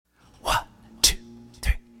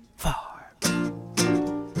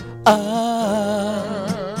Keeping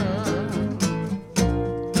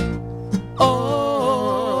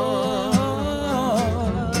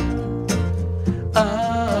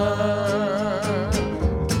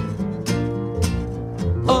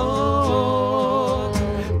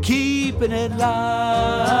it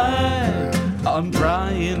live on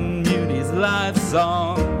Brian Muni's Live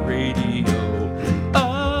Song Radio.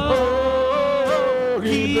 Oh,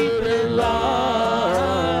 keeping it live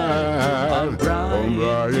on Brian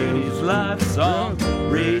Muni's Live Song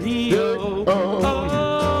Radio. Keeping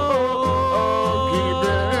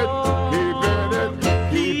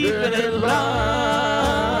it live.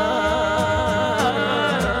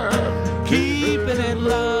 Keeping it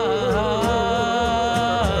live.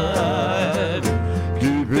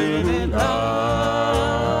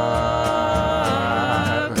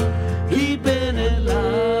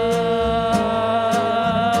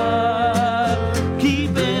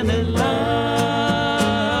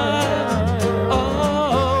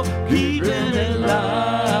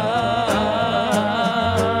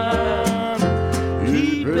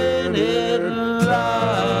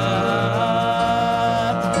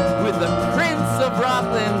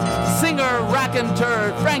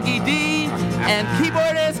 Frankie D, and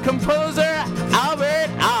keyboardist, composer, Albert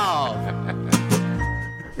Alf.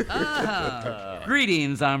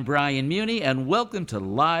 Greetings, I'm Brian Muni, and welcome to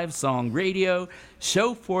Live Song Radio,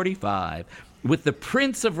 Show 45, with the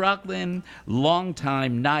Prince of Rockland,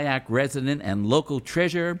 longtime Nyack resident and local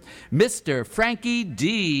treasure, Mr. Frankie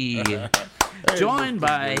D, joined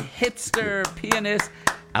by hipster pianist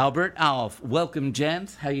Albert Alf. Welcome,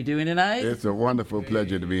 gents. How you doing tonight? It's a wonderful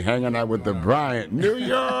pleasure to be hanging out with the Bryant, New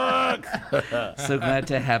York. So glad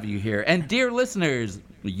to have you here. And dear listeners,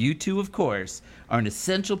 you too, of course, are an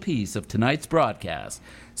essential piece of tonight's broadcast.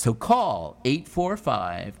 So call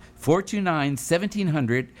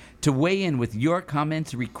 845-429-1700 to weigh in with your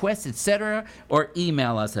comments, requests, etc., or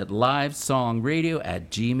email us at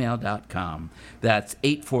livesongradio@gmail.com. That's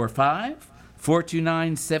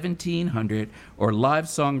 845-429-1700 or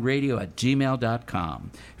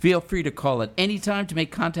livesongradio@gmail.com. Feel free to call at any time to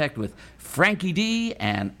make contact with Frankie D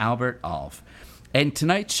and Albert Alf. And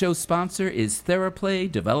tonight's show sponsor is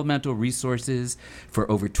TheraPlay Developmental Resources,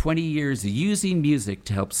 for over 20 years using music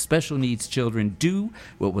to help special needs children do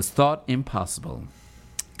what was thought impossible.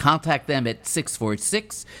 Contact them at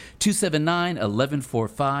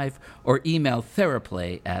 646-279-1145 or email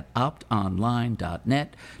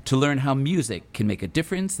theraplay@optonline.net to learn how music can make a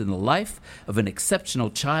difference in the life of an exceptional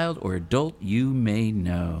child or adult you may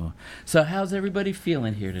know. So how's everybody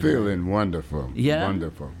feeling here today? Feeling wonderful. Yeah?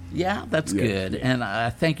 Wonderful. Yeah, that's Yes, good. yes. And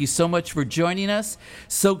thank you so much for joining us.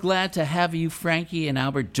 So glad to have you, Frankie and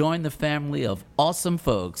Albert, join the family of awesome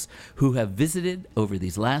folks who have visited over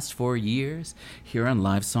these last 4 years here on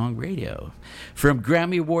Live Song Radio. From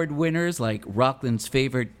Grammy Award winners like Rockland's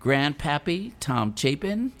favorite grandpappy, Tom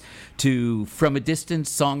Chapin, to From a Distance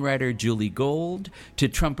songwriter Julie Gold, to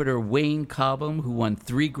trumpeter Wayne Cobham, who won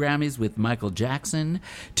 3 Grammys with Michael Jackson,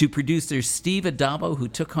 to producer Steve Adamo, who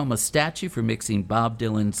took home a statue for mixing Bob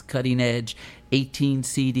Dylan's cutting-edge 18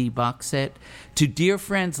 CD box set, to dear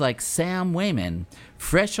friends like Sam Wayman,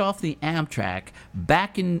 fresh off the Amtrak,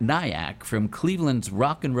 back in Nyack from Cleveland's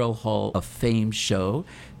Rock and Roll Hall of Fame show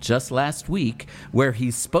just last week, where he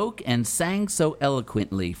spoke and sang so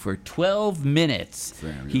eloquently for 12 minutes.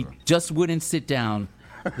 Samuel. He just wouldn't sit down.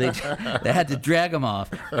 They had to drag him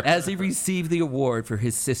off as he received the award for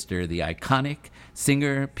his sister, the iconic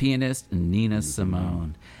singer, pianist Nina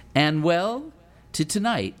Simone. And well, to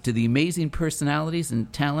tonight, to the amazing personalities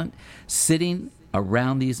and talent sitting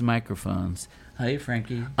around these microphones. Hi,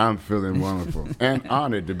 Frankie. I'm feeling wonderful and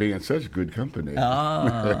honored to be in such good company.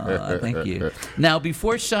 Ah, thank you. Now,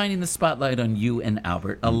 before shining the spotlight on you and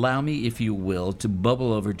Albert, allow me, if you will, to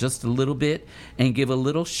bubble over just a little bit and give a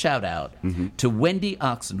little shout-out to Wendy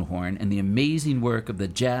Oxenhorn and the amazing work of the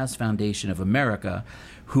Jazz Foundation of America,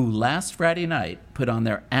 who last Friday night put on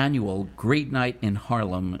their annual Great Night in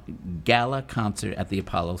Harlem gala concert at the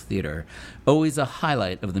Apollo Theater, always a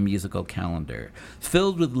highlight of the musical calendar.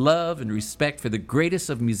 Filled with love and respect for the greatest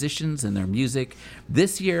of musicians and their music,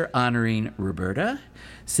 this year honoring Roberta,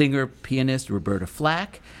 singer-pianist Roberta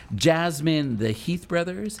Flack, Jasmine the Heath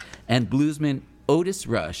Brothers, and bluesman Otis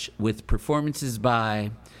Rush, with performances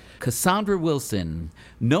by Cassandra Wilson,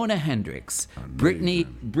 Nona Hendrix, Brittany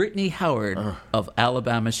Howard of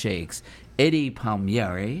Alabama Shakes, Eddie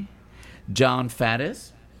Palmieri, John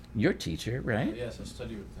Faddis, your teacher, right? Yes, I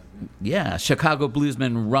studied with them. Yeah, Chicago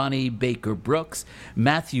bluesman Ronnie Baker Brooks,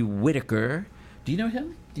 Matthew Whitaker. Do you know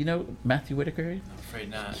him? Do you know Matthew Whitaker? I'm afraid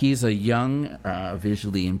not. He's a young,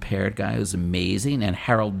 visually impaired guy who's amazing, and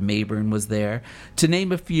Harold Mayburn was there, to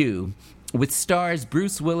name a few, with stars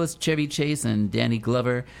Bruce Willis, Chevy Chase, and Danny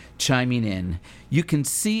Glover chiming in. You can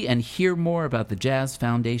see and hear more about the Jazz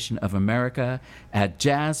Foundation of America at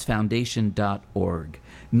jazzfoundation.org.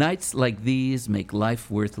 Nights like these make life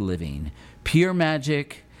worth living. Pure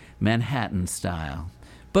magic, Manhattan style.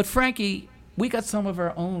 But Frankie, we got some of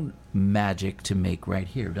our own magic to make right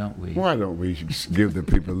here, don't we? Why don't we give the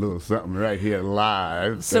people a little something right here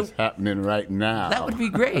live that's happening right now? That would be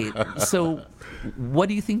great. So what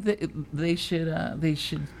do you think that they should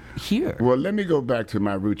hear? Well, let me go back to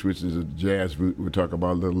my roots, which is a jazz root we'll talk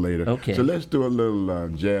about a little later. Okay. So let's do a little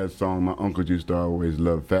jazz song my uncles used to always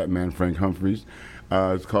love, Fat Man Frank Humphreys.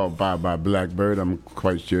 It's called Bye Bye Blackbird. I'm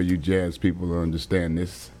quite sure you jazz people will understand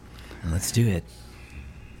this. Let's do it.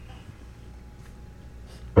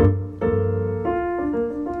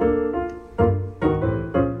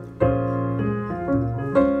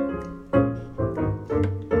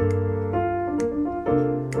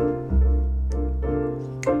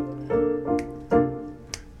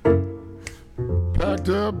 Packed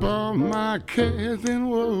up all my cares and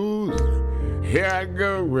woes. Here I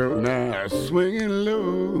go, well now, swinging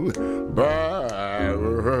low. Bye,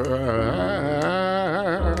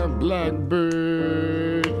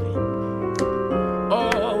 blackbird.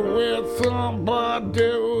 Oh, with somebody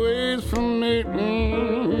waits for me.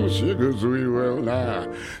 Sugar sweet, well now,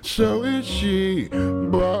 so is she.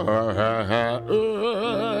 Bye,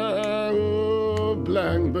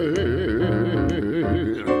 blackbird.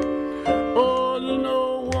 Oh,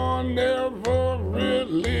 no one ever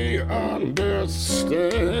really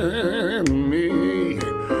understand me.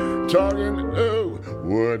 Talking, oh,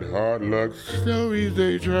 what hard luck stories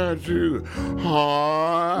they try to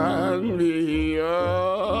haunt me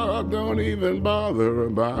up. Don't even bother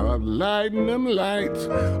about lighting them lights.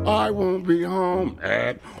 I won't be home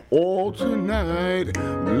at all tonight.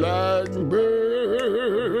 Blackbird,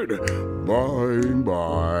 bye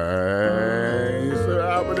bye. Sir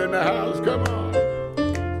Albert in the house, come on.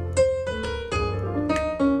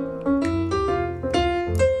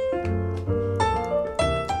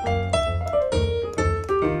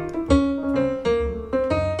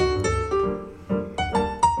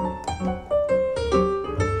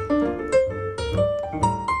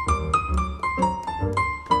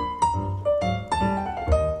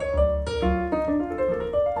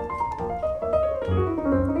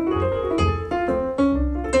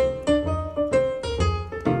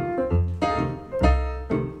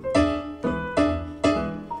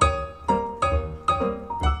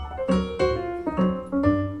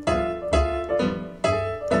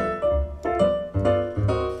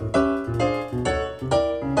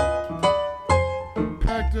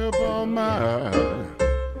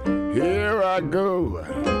 Here I go,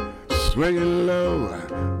 swinging low,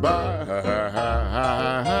 bye,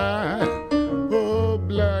 oh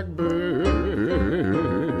blackbird.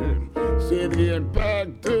 Said he had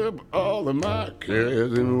packed up all of my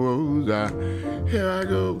cares and woes. Here I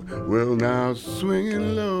go, well now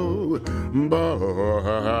swinging low, bye,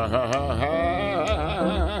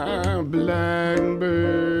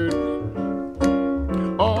 blackbird.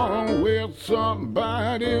 Oh, well,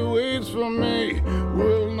 somebody waits for me.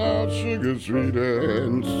 Well, now, sugar sweet,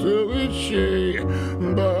 and so is she. Bye,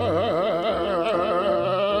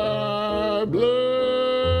 black.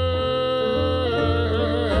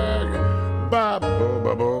 Bye, boom,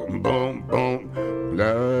 boom, boom, boom,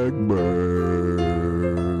 blackbird.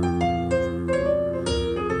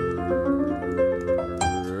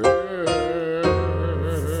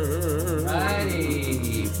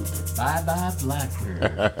 Bye-bye, Blackbird.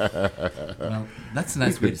 Well, that's a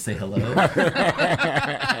nice way to say hello.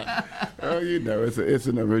 Oh, you know, it's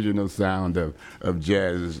an original sound of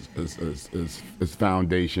jazz, its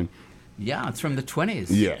foundation. Yeah, it's from the 20s.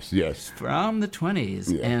 Yes. From the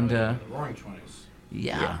 20s. Yeah. And, The Roaring 20s.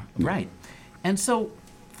 yeah, right. And so,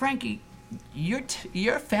 Frankie,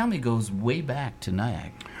 your family goes way back to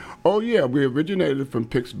Nyack. Oh, yeah, we originated from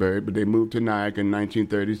Pittsburgh, but they moved to Nyack in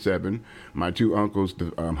 1937. My two uncles,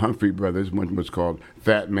 the Humphrey brothers, one was called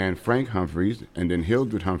Fat Man Frank Humphreys, and then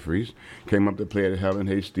Hildred Humphreys came up to play at the Helen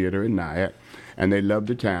Hayes Theater in Nyack. And they loved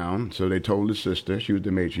the town, so they told his sister, she was the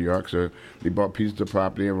matriarch, so they bought pieces of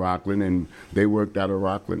property in Rockland, and they worked out of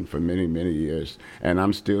Rockland for many, many years. And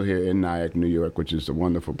I'm still here in Nyack, New York, which is a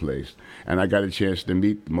wonderful place. And I got a chance to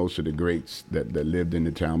meet most of the greats that lived in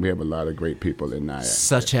the town. We have a lot of great people in Nyack.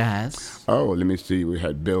 Such as? Oh, let me see. We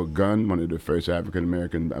had Bill Gunn, one of the first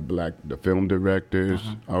African-American black film directors.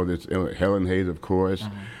 Oh, there's Helen Hayes, of course.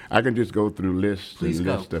 I can just go through lists Please and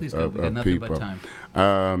go. lists Please go. of We've got nothing but people. time.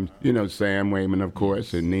 Sam Wayman, of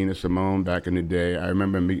course, and Nina Simone back in the day. I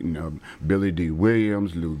remember meeting Billy D.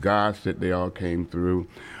 Williams, Lou Gossett. They all came through.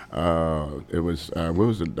 It was what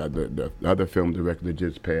was the other film director that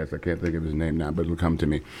just passed? I can't think of his name now, but it'll come to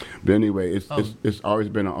me. But anyway, it's always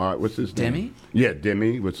been an art. What's his name? Demi? Yeah,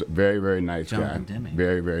 Demi was a very, very nice Jonathan guy. Demme.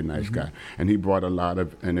 Very, very nice guy, and he brought a lot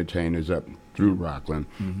of entertainers up through Rockland.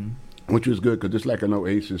 Which was good because it's like an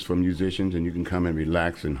oasis for musicians, and you can come and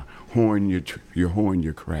relax and hone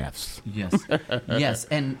your crafts. Yes, yes.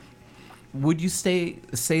 And would you say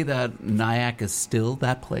that Nyack is still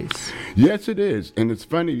that place? Yes, it is. And it's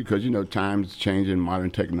funny because, times change and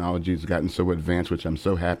modern technology has gotten so advanced, which I'm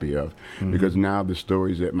so happy of. Because now the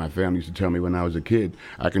stories that my family used to tell me when I was a kid,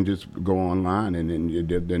 I can just go online and then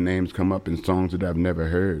their names come up and songs that I've never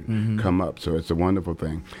heard come up. So it's a wonderful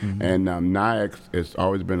thing. And Nyack has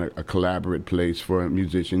always been a collaborative place for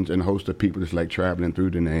musicians and a host of people that's like traveling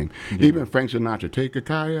through the name. Even Frank Sinatra, take a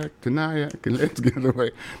kayak to Nyack and let's get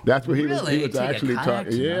away. That's what he was. He was actually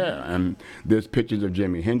talking. Yeah, and there's pictures of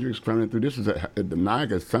Jimi Hendrix running through. This is the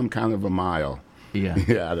Nyack is some kind of a mile. Yeah,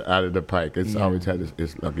 out of the pike. It's always had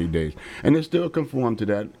its lucky days, and it still conformed to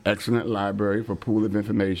that excellent library for pool of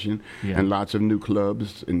information and lots of new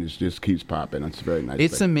clubs, and it just keeps popping. It's very nice.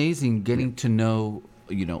 It's amazing getting to know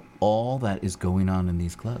all that is going on in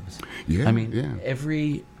these clubs. Yeah, I mean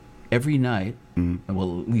every night.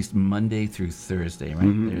 Well, at least Monday through Thursday, right?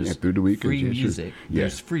 There's through the weekend, free music.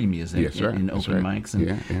 There's free music in open mics,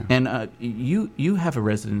 and you have a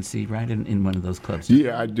residency right in one of those clubs.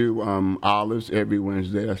 Yeah, I do Olives every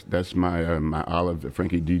Wednesday. That's my my Olive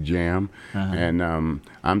Frankie D Jam, and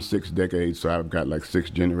I'm 6 decades, so I've got like 6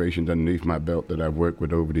 generations underneath my belt that I've worked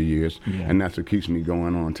with over the years, and that's what keeps me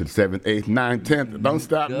going on to the 7th, 8th, 9th, 10th. Don't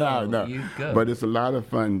stop now, no. But it's a lot of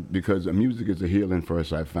fun because music is a healing for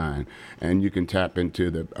us, I find, and you can tap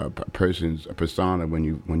into the person's persona when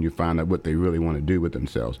you find out what they really want to do with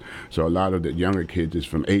themselves. So a lot of the younger kids is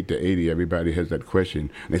from 8 to 80. Everybody has that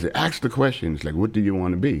question. And they say, ask the question. It's like, what do you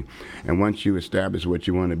want to be? And once you establish what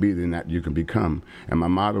you want to be, then that you can become. And my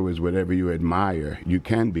motto is, whatever you admire, you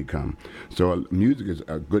can become. So music is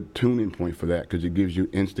a good tuning point for that because it gives you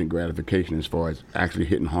instant gratification as far as actually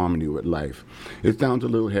hitting harmony with life. It sounds a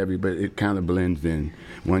little heavy, but it kind of blends in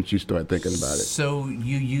once you start thinking about it. So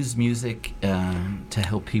you use music to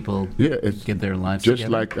help people get their lives just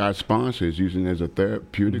together? like our sponsors using it as a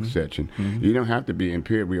therapeutic section. You don't have to be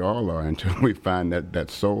impaired. We all are until we find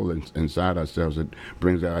that soul inside ourselves that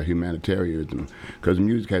brings out our humanitarianism. Because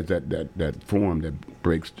music has that form that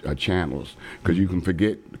breaks channels. Because you can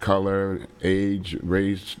forget color, age,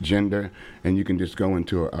 race, gender, and you can just go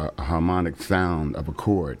into a harmonic sound of a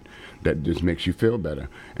chord that just makes you feel better.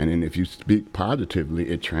 And then if you speak positively,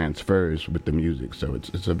 it transfers with the music. So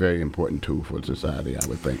it's a very important tool for society, I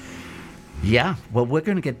would think. Yeah, well, we're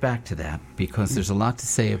going to get back to that because there's a lot to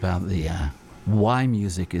say about the why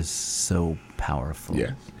music is so powerful.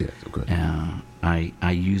 Yes, of course. I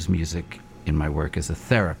use music in my work as a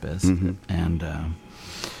therapist, and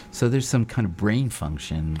so there's some kind of brain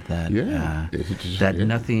function that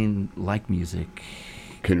nothing like music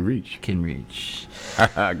can reach.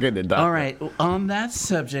 Get it, doctor. All right. On that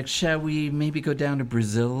subject, shall we maybe go down to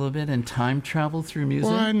Brazil a little bit and time travel through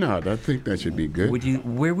music? Why not? I think that should be good.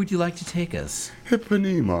 Where would you like to take us?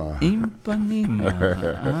 Ipanema.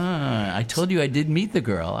 I told you I did meet the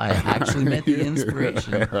girl. I actually met the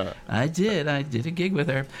inspiration. I did a gig with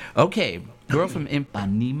her. Okay. Girl from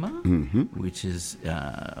Ipanema, which is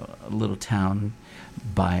a little town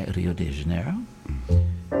by Rio de Janeiro.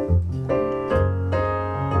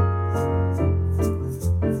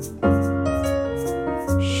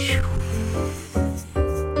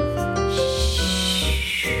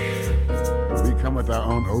 With our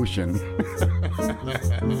own ocean.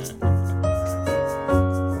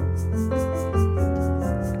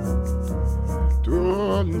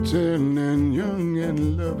 Taunting and young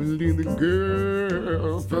and lovely, the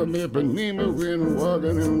girl from Ipanema went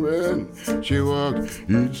walking, and when she walked,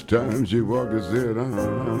 each time she walked, I said,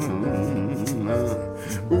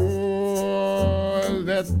 oh,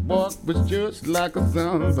 that walk was just like a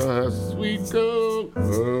samba, sweet girl,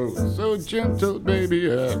 oh, so gentle, baby,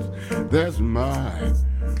 that's my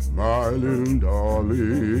little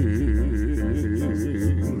darling.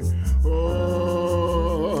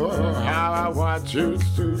 Oh, how I watch you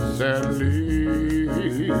so sadly.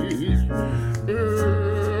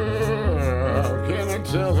 Can I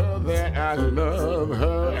tell her that I love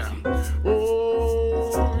her?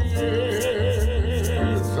 Oh,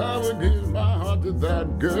 yes, I would give my heart to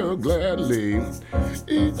that girl gladly.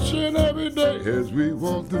 Each and every day as we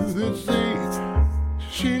walk through the sea,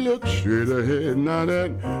 she looked straight ahead, not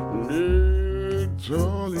at little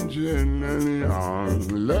tall and gentle, young,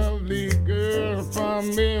 lovely girl from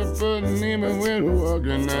Ipanema went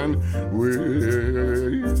walking and way.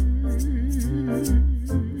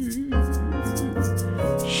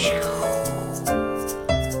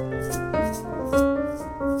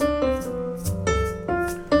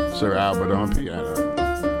 Sir Albert on piano.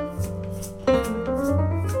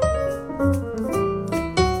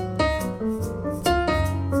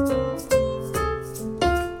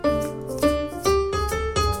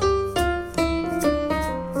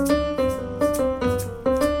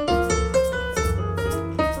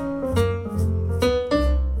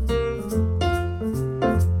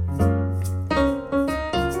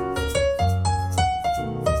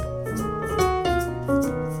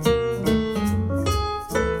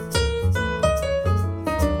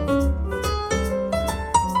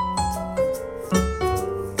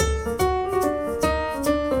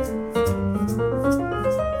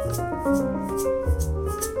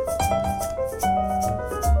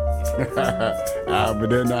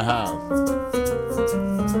 Albert in the house.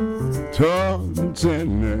 Tall and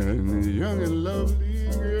tender, young and lovely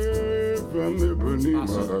girl from Ipanema.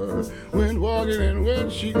 Awesome. Went walking, and when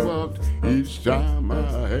she walked, each time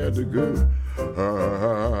I had to go.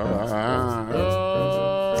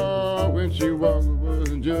 When she walked, it was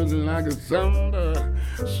just like a samba.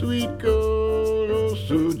 Sweet girl, oh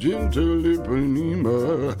so gentle,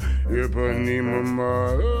 Ipanema, Ipanema,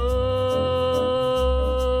 ma.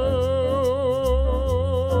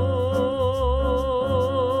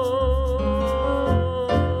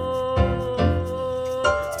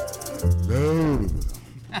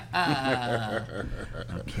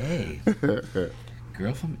 Okay.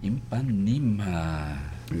 Girl from Ipanema.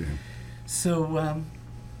 Yeah. So,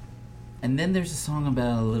 and then there's a song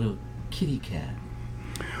about a little kitty cat.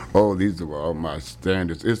 Oh, these are all my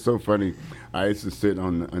standards. It's so funny. I used to sit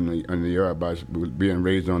on the yard by being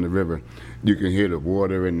raised on the river. You can hear the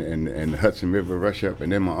water and the Hudson River rush up,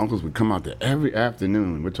 and then my uncles would come out there every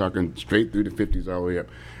afternoon. We're talking straight through the 50s all the way up,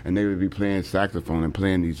 and they would be playing saxophone and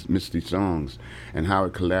playing these misty songs, and how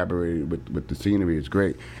it collaborated with the scenery is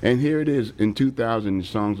great. And here it is in 2000, the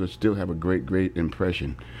songs will still have a great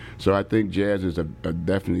impression. So I think jazz is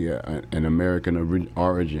definitely an American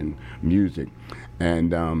origin music.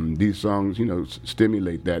 And these songs,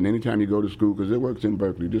 stimulate that. And anytime you go to school, because it works in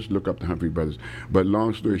Berkeley, just look up the Humphrey Brothers. But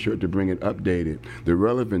long story short, to bring it updated, the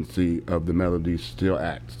relevancy of the melodies still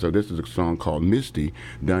acts. So this is a song called Misty,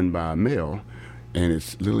 done by Mel, and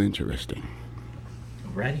it's a little interesting.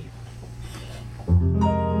 Ready.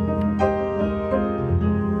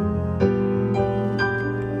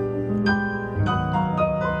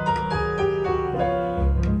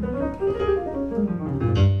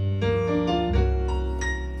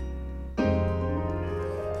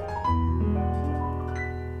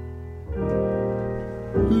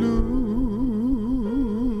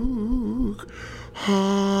 Look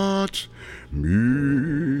at me,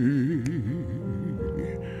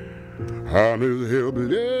 I'm as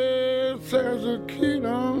helpless as a kid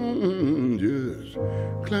on just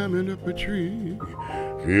climbing up a tree.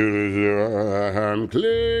 Feel as though I'm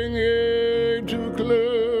clinging too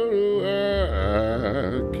close.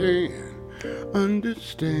 I can't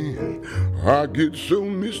understand. I get so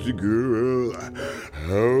misty, girl,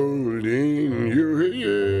 holding your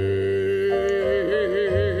head.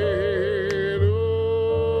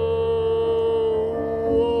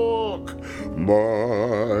 Oh, walk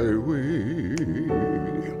my way,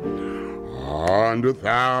 and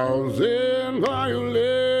 1,000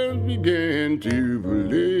 violins began to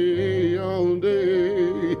play all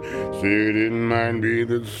day. Said it might be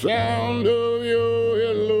the sound of your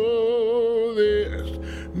hello, this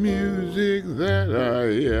music that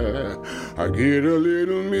I hear. I get a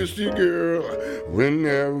little misty, girl,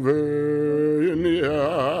 whenever you're near.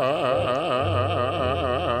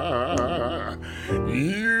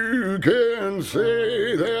 You can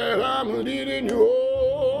say that I'm leading you on.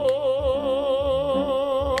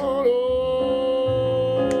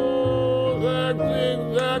 Oh, that's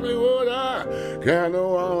exactly what I kind of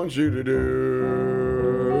want you to do.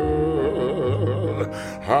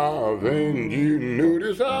 Haven't you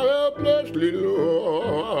noticed how helplessly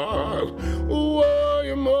lost? Why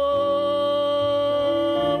am I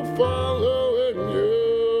following you?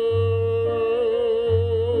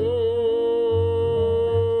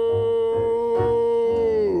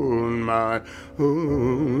 My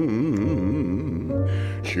own.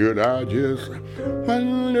 Should I just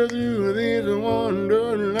wander through this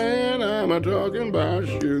wonderland? I'm talking about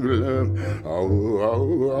sugar love.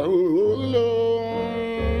 Oh, Lord,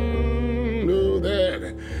 know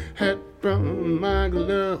that hat from my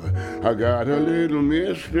glove. I got a little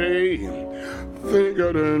mystery think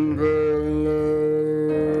I done fell in love.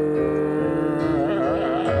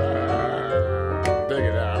 Take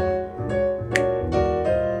it out.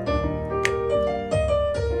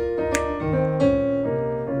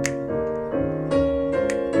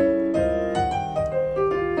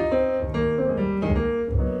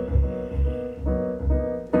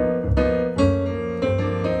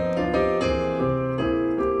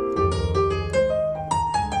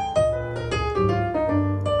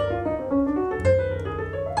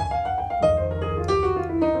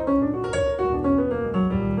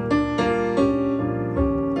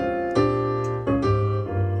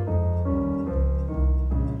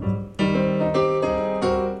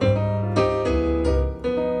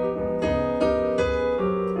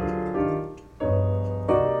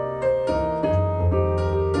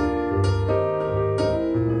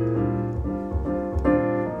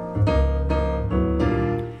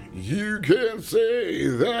 You can't say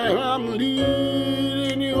that I'm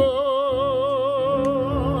leading you on.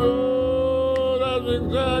 That's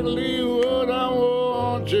exactly what I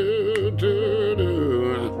want you to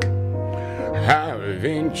do.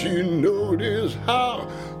 Haven't you noticed how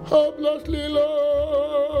hopelessly low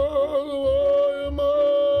am I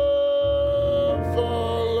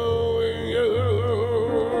following you?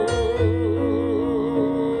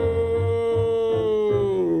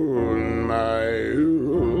 My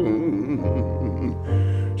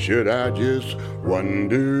should I just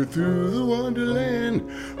wander through the wonderland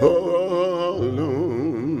all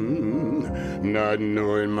alone, not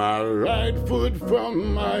knowing my right foot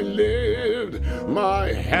from my left,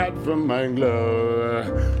 my hat from my glove?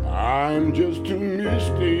 I'm just too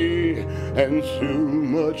misty and so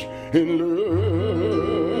much in love.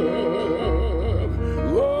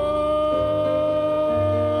 Oh,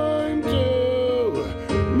 I'm too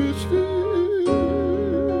misty.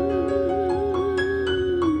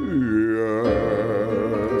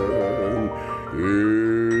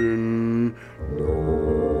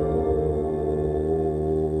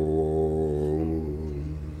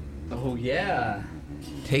 Oh yeah,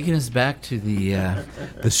 taking us back to the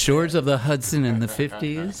shores of the Hudson in the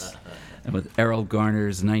 50s, and with Errol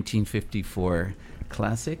Garner's 1954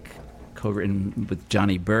 classic, co-written with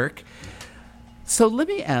Johnny Burke. So let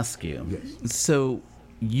me ask you. Yes. So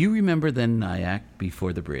you remember then Nyack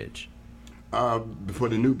before the bridge? Before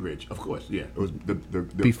the new bridge, of course, yeah. It was the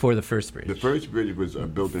Before the first bridge. The first bridge was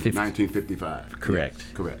built in 1955. Correct. Yes,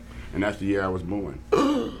 correct. And that's the year I was born.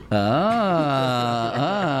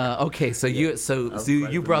 Okay. So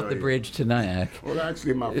you brought the bridge to Nyack. Well,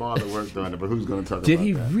 actually, my father worked on it, but who's going to talk Did about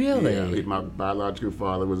he that? really? Yeah, my biological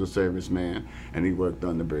father was a serviceman, and he worked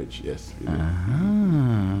on the bridge, yes.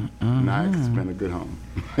 Nyack's been a good home.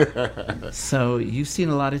 So you've seen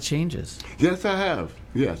a lot of changes. Yes, I have.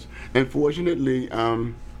 Yes. And fortunately,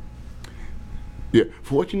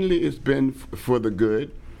 fortunately it's been for the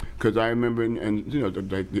good. Because I remember, and you know,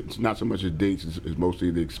 it's not so much the dates, it's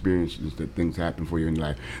mostly the experiences that things happen for you in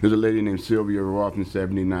life. There's a lady named Sylvia Roth in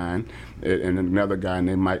 '79, and another guy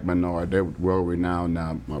named Mike Menard. They're well renowned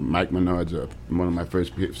now. Mike Menard's one of my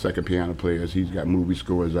second piano players. He's got movie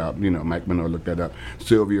scores out. You know, Mike Menard, look that up.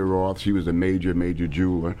 Sylvia Roth, she was a major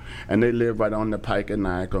jeweler, and they lived right on the Pike at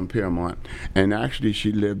Nyack on Piermont. And actually,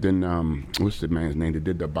 she lived in what's the man's name that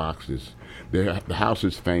did the boxes? The house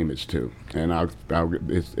is famous too, and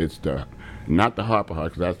it's the not the Harper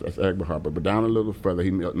House, because that's Egbert Harper, but down a little further,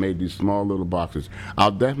 he made these small little boxes.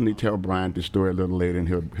 I'll definitely tell Brian this story a little later, and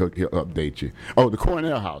he'll update you. Oh, the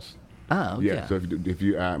Cornell House. Oh, okay. Yeah, so if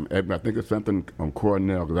you I think it's something on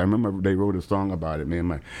Cornell, because I remember they wrote a song about it, man.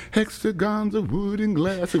 My hexagons of wood and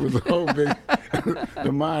glass. It was a whole big.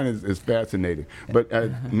 The mind is fascinating. But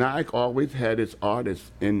Nyack always had its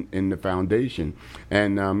artists in the foundation,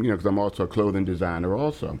 and you know, because I'm also a clothing designer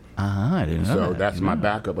also. I didn't know So that. that's my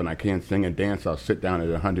backup. When I can't sing and dance, I'll sit down at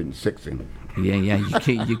 106 and. Yeah.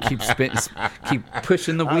 You keep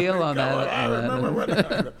pushing the wheel on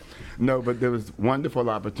that. No, but there was wonderful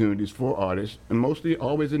opportunities for artists, and mostly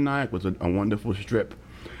always in Nyack was a wonderful strip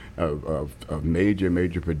of major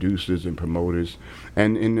producers and promoters,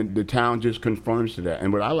 and the town just conforms to that.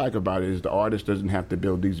 And what I like about it is the artist doesn't have to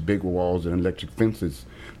build these big walls and electric fences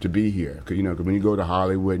to be here. 'Cause, you know, 'cause when you go to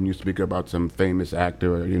Hollywood and you speak about some famous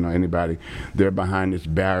actor or, you know, anybody, they're behind this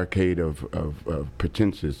barricade of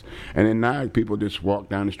pretenses. And in Nyack, people just walk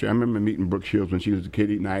down the street. I remember meeting Brooke Shields when she was a kid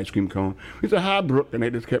eating an ice cream cone. We said, "Hi, Brooke," and they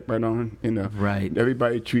just kept right on. You know, Right.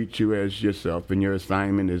 Everybody treats you as yourself, and your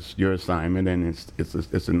assignment is your assignment, and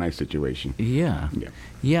it's a nice situation. Yeah.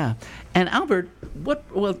 And Albert,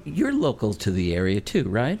 well, you're local to the area too,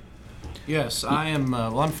 right? Yes, I am.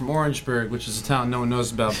 I'm from Orangeburg, which is a town no one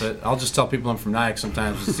knows about, but I'll just tell people I'm from Nyack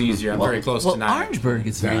sometimes. It's easier. I'm very close to Nyack. Orangeburg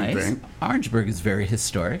is Same nice. thing. Orangeburg is very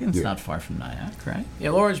historic, and it's Yeah. not far from Nyack, right? Yeah,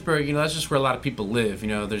 Orangeburg, that's just where a lot of people live.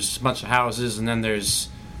 There's a bunch of houses, and then there's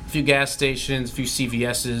a few gas stations, a few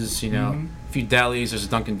CVS's, a few delis, there's a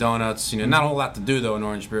Dunkin' Donuts. Not a whole lot to do, though, in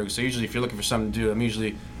Orangeburg. So usually if you're looking for something to do, I'm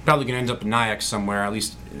usually probably going to end up in Nyack somewhere, at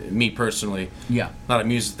least me personally. Yeah. A lot of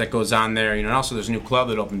music that goes on there. And also there's a new club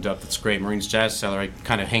that opened up that's great, Marine's Jazz Cellar. I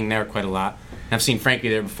kind of hang there quite a lot. And I've seen Frankie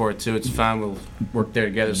there before, too. It's fun. We'll work there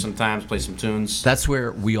together sometimes, play some tunes. That's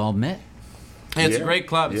where we all met. And it's a Yeah. great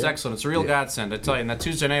club. It's Yeah. excellent. It's a real godsend, I tell you. And that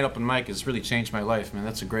Tuesday night open mic has really changed my life, man.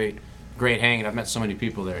 That's a great hang. And I've met so many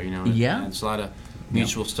people there, Yeah. And it's a lot of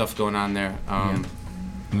mutual stuff going on there.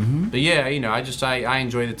 But yeah, I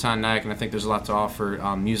enjoy the town Nyack, and I think there's a lot to offer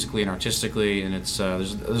musically and artistically, and it's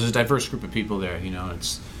there's a diverse group of people there. And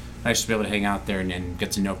it's nice to be able to hang out there and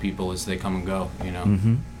get to know people as they come and go.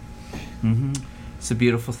 It's a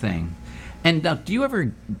beautiful thing. And now, do you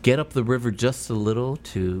ever get up the river just a little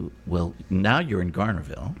to? Well, now you're in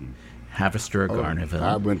Garnerville, Haverstraw, Garnerville.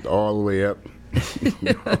 I went all the way up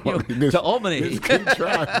to Albany. Just keep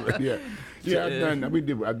trying. Yeah. Yeah, I've done.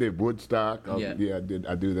 I did Woodstock. Yeah.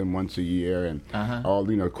 I do them once a year, and all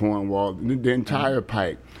Cornwall, the entire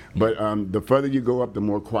Pike. But the further you go up, the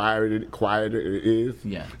more quieter it is.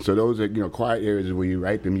 Yeah. So those are quiet areas where you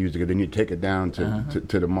write the music, and then you take it down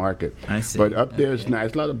to the market. I see. But up there it's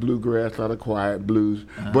nice. A lot of bluegrass, a lot of quiet blues,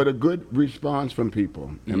 but a good response from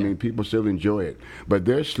people. I mean, people still enjoy it, but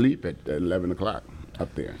they're asleep at 11 o'clock.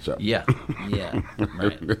 Up there, so Yeah,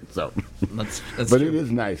 right. so, That's but true. it is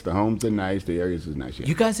nice. The homes are nice. The areas is nice. Yeah.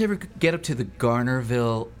 You guys ever get up to the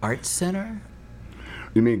Garnerville Arts Center?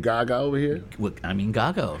 You mean Gaga over here? Well, I mean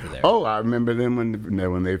Gaga over there. Oh, I remember them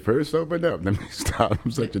when they first opened up. Let me stop. I'm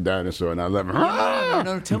such a dinosaur, and I love them.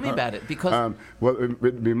 No, tell me about it, because Well, it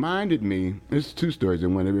reminded me. There's two stories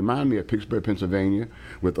in one. It reminded me of Pittsburgh, Pennsylvania,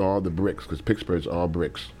 with all the bricks, because Pittsburgh's all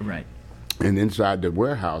bricks. right. And inside the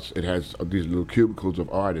warehouse, it has these little cubicles of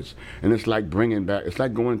artists, and it's like bringing back. It's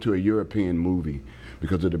like going to a European movie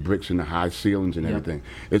because of the bricks and the high ceilings and everything.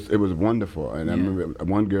 It was wonderful. And I remember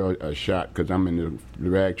one girl shot, because I'm in the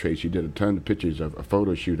rag trade. She did a ton of pictures of a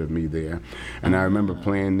photo shoot of me there, and I remember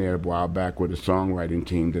playing there a while back with a songwriting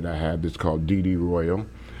team that I have. That's called Dee Royal.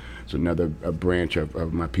 It's another branch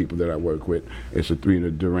of my people that I work with. It's the three of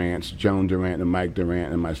the Durants, Joan Durant and Mike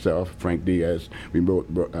Durant and myself, Frank Diaz. We both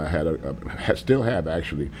still have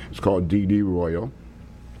actually. It's called Dee Royal.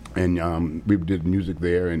 And we did music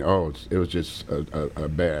there, and it was just a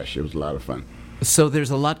bash. It was a lot of fun. So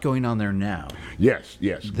there's a lot going on there now. Yes.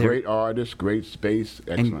 Great artists, great space,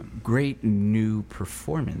 excellent. And great new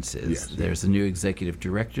performances. Yes. There's a new executive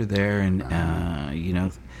director there, and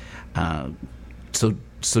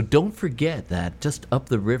so don't forget that just up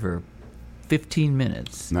the river, 15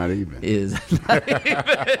 minutes. Not even. Is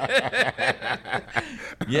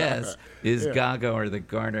yes, is Gaga, or the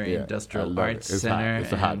Garner Industrial I love Arts it. It's Center. Hot.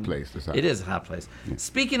 It's a hot and place. It is a hot place.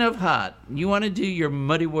 Speaking of hot, you want to do your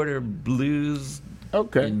Muddy Water Blues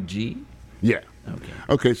Okay. in G? Yeah. Okay.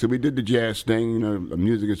 Okay, so we did the jazz thing.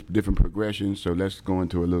 Music is different progressions, so let's go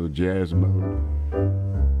into a little jazz mode.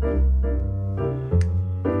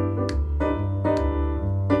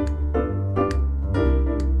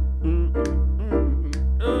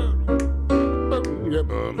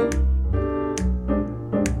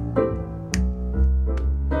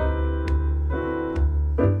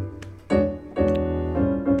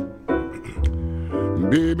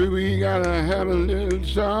 Baby, we gotta have a little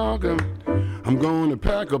talk. I'm gonna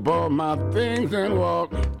pack up all my things and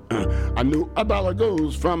walk. I know a dollar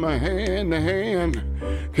goes from hand to hand.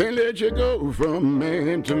 Can't let you go from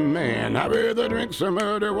man to man. I'd rather drink some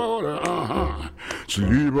muddy water,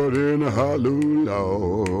 sleep out in a hollow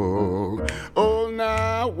log. Oh,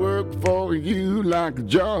 now I work for you like a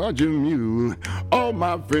Georgia mule. All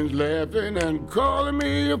my friends laughing and calling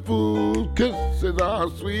me a fool. Kisses are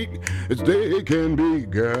sweet as they can be,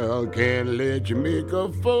 girl. Can't let you make a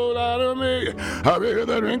fool out of me. I'd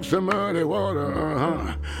rather drink some muddy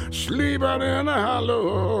water, sleep out in a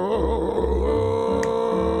hollow.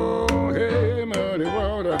 Hey, muddy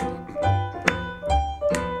water.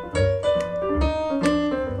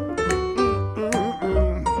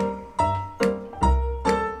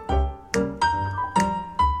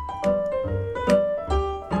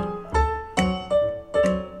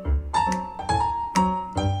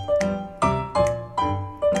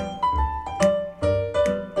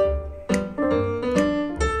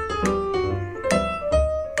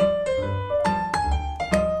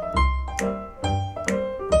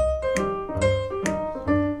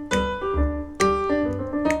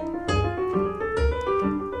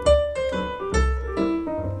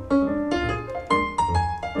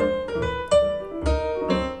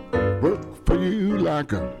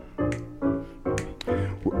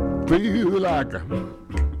 for you like a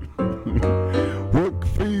work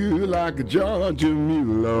for you like a Georgia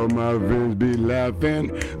mule. All my friends be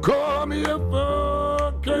laughing. Call me a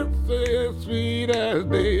fuck, can't say as sweet as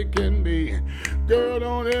they can be. Girl,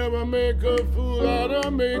 don't ever make a fool out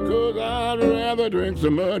of me, 'cause I'd rather drink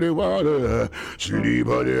some muddy water, sleep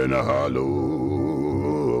out in a hollow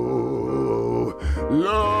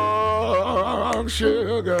long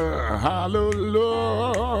sugar, hollow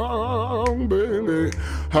long, baby,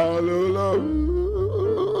 hollow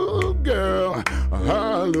long, girl,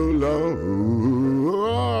 hollow long.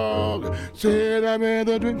 Said I'd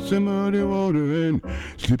rather drink some muddy water and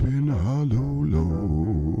sleep in a hollow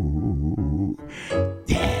long.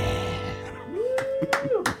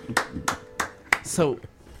 So,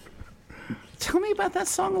 tell me about that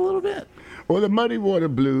song a little bit. Well, the Muddy Water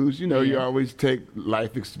Blues, you know, you always take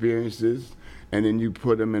life experiences and then you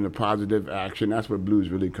put them in a positive action. That's where blues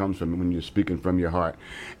really comes from, when you're speaking from your heart.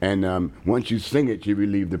 And once you sing it, you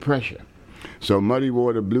relieve the pressure. So Muddy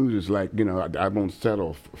Water Blues is like, you know, I won't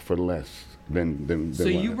settle for less than So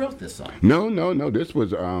you wrote this song? No. This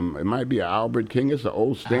was, it might be an Albert King. It's an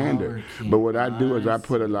old standard. But what I do is I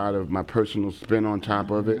put a lot of my personal spin on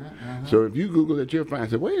top of it. So if you Google it, you'll find,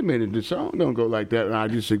 say, wait a minute, the song don't go like that. And I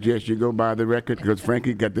just suggest you go buy the record, because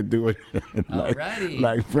Frankie got to do it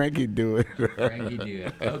like Frankie do it. Frankie do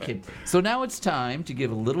it. Okay. So now it's time to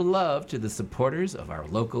give a little love to the supporters of our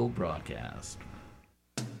local broadcast.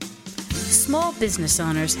 Small business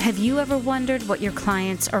owners, have you ever wondered what your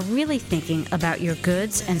clients are really thinking about your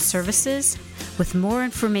goods and services? With more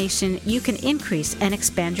information, you can increase and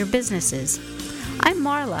expand your businesses. I'm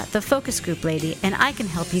Marla, the focus group lady, and I can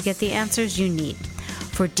help you get the answers you need.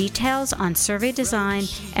 For details on survey design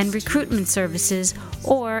and recruitment services,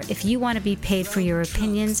 or if you want to be paid for your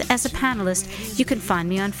opinions as a panelist, you can find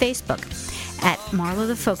me on Facebook at Marla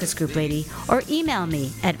the Focus Group Lady, or email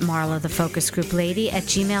me at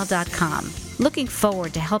marlathefocusgrouplady@gmail.com. Looking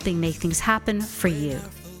forward to helping make things happen for you.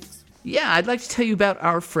 Yeah, I'd like to tell you about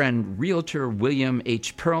our friend Realtor William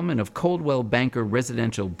H. Perlman of Coldwell Banker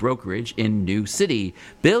Residential Brokerage in New City.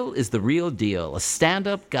 Bill is the real deal, a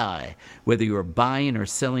stand-up guy. Whether you're buying or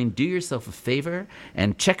selling, do yourself a favor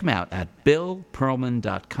and check him out at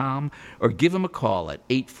billperlman.com, or give him a call at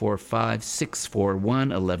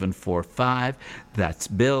 845-641-1145. That's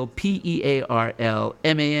Bill,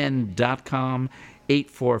 PEARLMAN.com,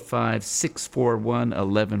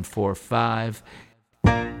 845-641-1145.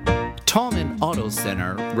 Tallman Auto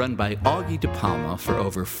Center, run by Augie DePalma for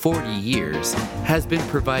over 40 years, has been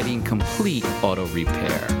providing complete auto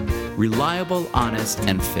repair. Reliable, honest,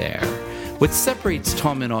 and fair. What separates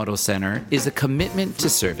Tallman Auto Center is a commitment to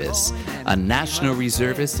service. A national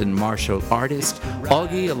reservist and martial artist,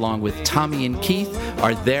 Augie, along with Tommy and Keith,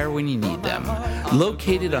 are there when you need them.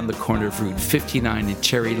 Located on the corner of Route 59 and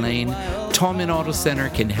Cherry Lane, Tallman Auto Center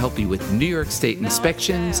can help you with New York State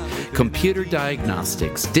inspections, computer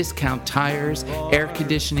diagnostics, discount tires, air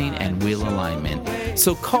conditioning, and wheel alignment.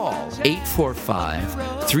 So call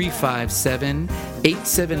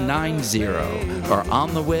 845-357-8790 or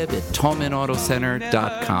on the web at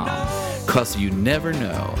TallmanAutoCenter.com. 'Cause you never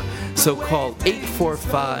know. So call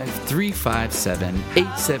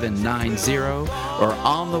 845-357-8790 or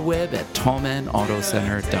on the web at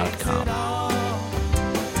TallmanAutoCenter.com.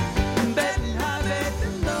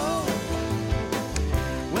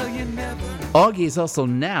 Augie is also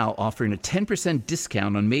now offering a 10%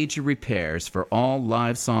 discount on major repairs for all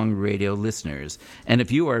Live Song Radio listeners. And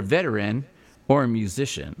if you are a veteran or a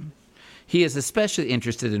musician, he is especially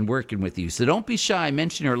interested in working with you. So don't be shy.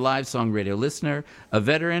 Mention your Live Song Radio listener, a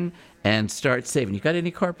veteran, and start saving. You got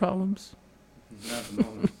any car problems? Not at the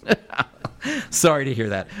moment. Sorry to hear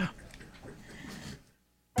that.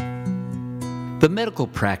 The medical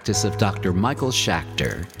practice of Dr. Michael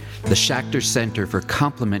Schachter, the Schachter Center for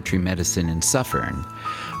Complementary Medicine in Suffern,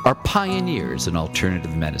 are pioneers in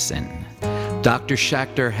alternative medicine. Dr.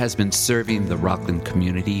 Schachter has been serving the Rockland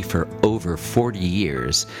community for over 40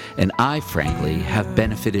 years, and I, frankly, have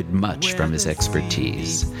benefited much from his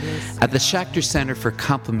expertise. At the Schachter Center for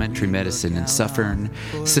Complementary Medicine in Suffern,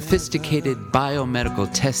 sophisticated biomedical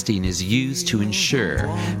testing is used to ensure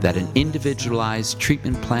that an individualized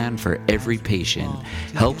treatment plan for every patient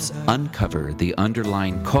helps uncover the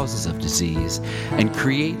underlying causes of disease and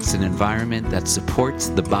creates an environment that supports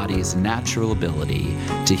the body's natural ability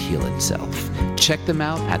to heal itself. Check them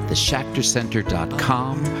out at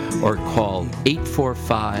theshachtercenter.com or call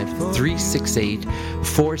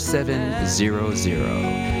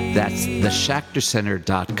 845-368-4700. That's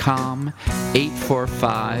theshachtercenter.com,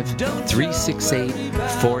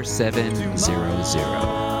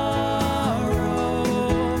 845-368-4700.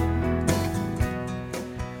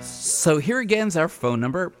 So here again is our phone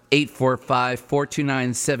number,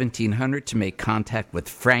 845-429-1700 to make contact with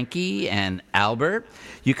Frankie and Albert.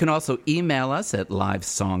 You can also email us at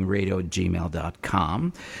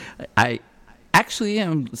livesongradio@gmail.com. I actually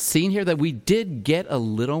am seeing here that we did get a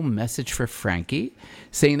little message for Frankie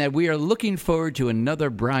saying that we are looking forward to another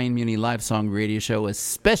Brian Muni Live Song Radio show,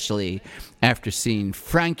 especially after seeing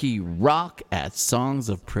Frankie rock at Songs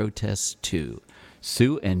of Protest 2.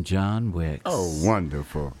 Sue and John Wicks. Oh,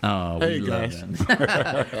 wonderful. Oh, we love them.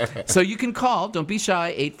 So you can call, don't be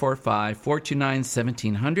shy,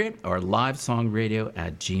 845-429-1700 or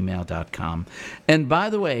livesongradio@gmail.com. And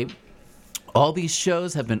by the way, all these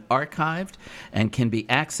shows have been archived and can be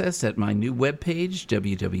accessed at my new webpage,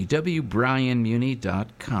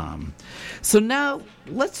 www.brianmuni.com. So now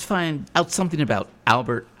let's find out something about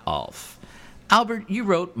Albert Alf. Albert, you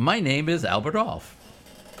wrote, "My name is Albert Alf.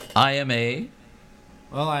 I am a..."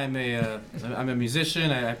 Well, I'm a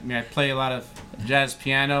musician. I play a lot of jazz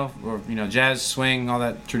piano, or jazz swing, all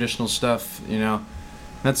that traditional stuff.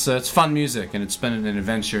 That's it's fun music, and it's been an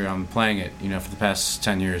adventure. I'm playing it, for the past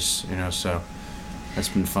 10 years. So that's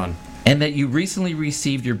been fun. And that you recently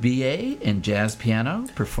received your BA in jazz piano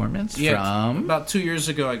performance from... About 2 years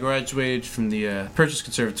ago, I graduated from the Purchase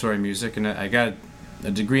Conservatory of Music, and I got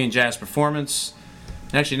a degree in jazz performance.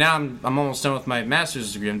 And actually, now I'm almost done with my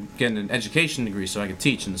master's degree. I'm getting an education degree so I can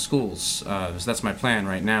teach in the schools. So that's my plan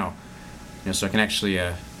right now. So I can actually,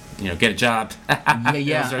 get a job.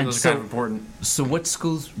 Yeah. Those are kind of important. So what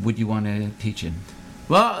schools would you want to teach in?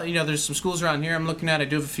 Well, there's some schools around here I'm looking at. I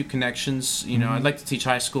do have a few connections. I'd like to teach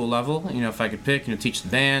high school level. If I could pick, teach the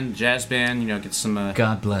band, jazz band. Get some.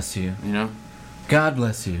 God bless you. God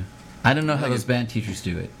bless you. I don't know how those band teachers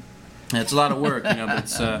do it. It's a lot of work, but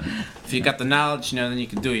it's, if you got the knowledge, then you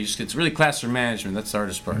can do it. It's really classroom management. That's the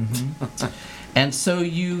hardest part. Mm-hmm. And so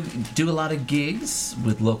you do a lot of gigs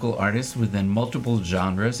with local artists within multiple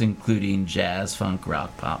genres, including jazz, funk,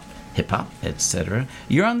 rock, pop, hip-hop, etc.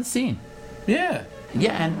 You're on the scene. Yeah.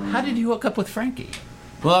 Yeah, and how did you hook up with Frankie?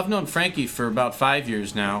 Well, I've known Frankie for about 5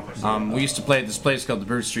 years now. We used to play at this place called the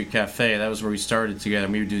Bird Street Cafe. That was where we started together.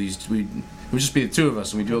 And we would do these. It would just be the two of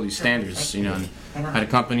us, and we'd do all these standards, and I'd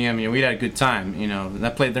accompany him. We had a good time,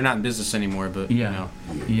 That place, they're not in business anymore, but yeah.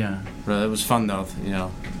 But it was fun though,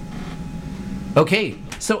 Okay,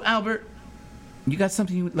 so Albert, you got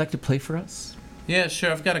something you would like to play for us? Yeah,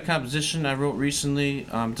 sure. I've got a composition I wrote recently.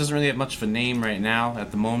 It doesn't really have much of a name right now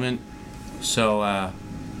at the moment, so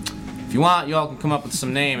if you want, you all can come up with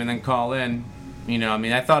some name and then call in.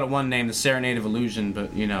 I thought of one name, the Serenade of Illusion,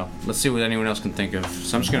 but let's see what anyone else can think of.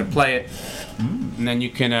 So I'm just gonna play it, and then you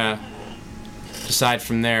can decide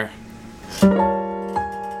from there.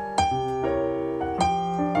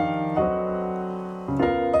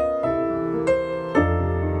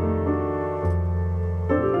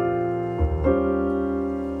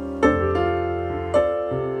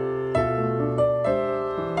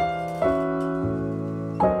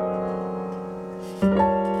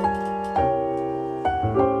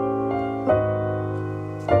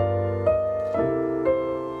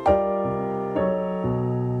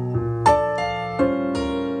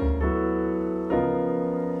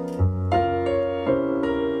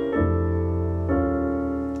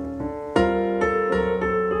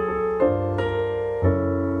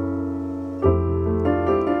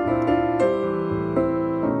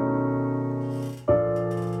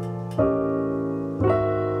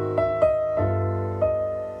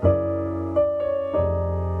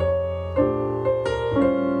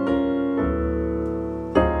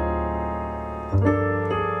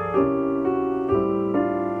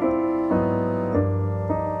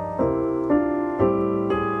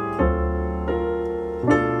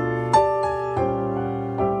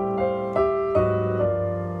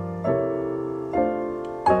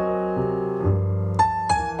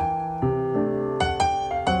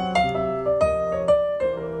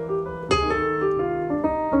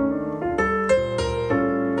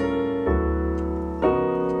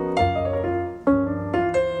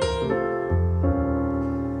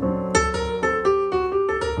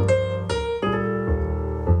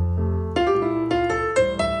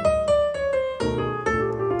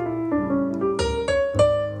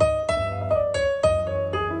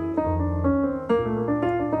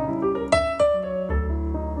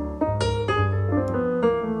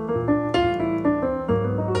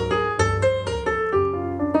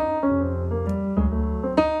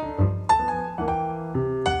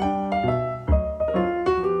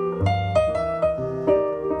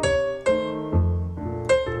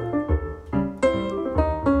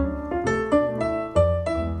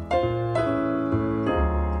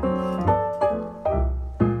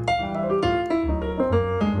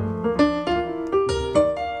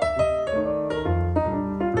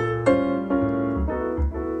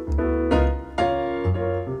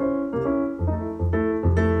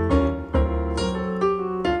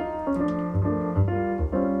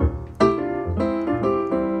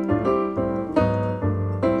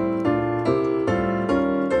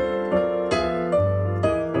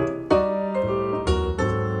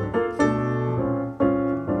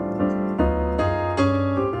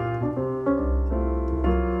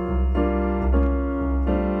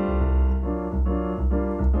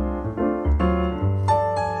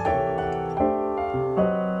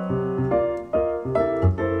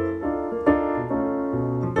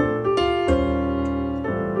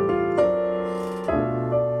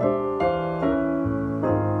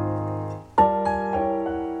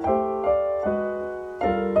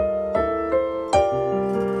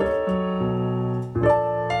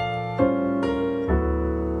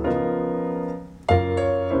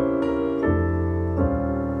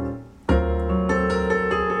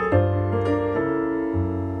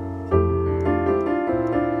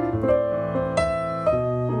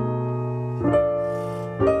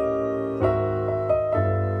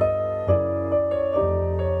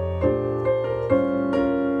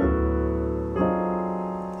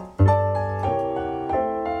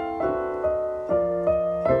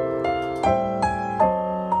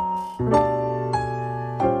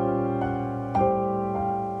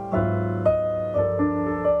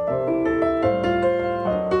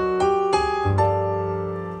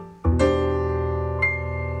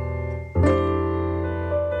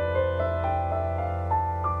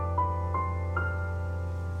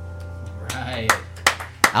 by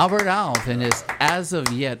Albert Alf and his as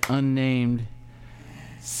of yet unnamed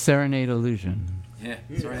Serenade Illusion. Yeah,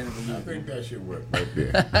 Serenade Illusion. I think that should work right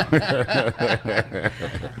there.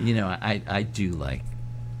 You know, I do like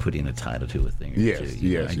putting a title to a thing or Yes, two.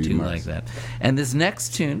 yes, I you do must. like that. And this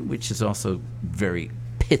next tune, which is also very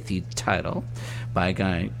pithy title, by a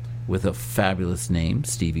guy with a fabulous name,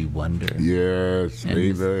 Stevie Wonder. Yes, And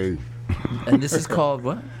baby. And this is called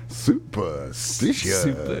what? Superstition.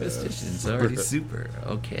 Superstitions. Already super.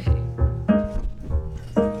 Okay.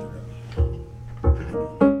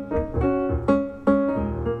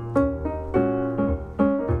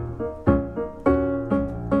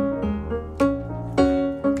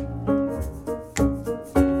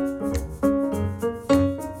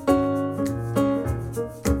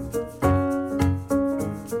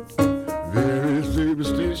 Very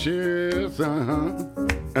superstitious,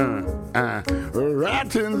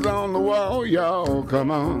 writings on the wall, y'all,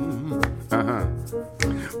 come on.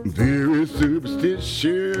 Very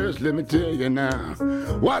superstitious, let me tell you now.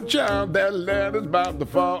 Watch out, that ladder's about to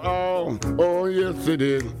fall. Oh, yes, it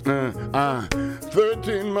is.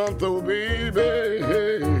 13-month-old baby,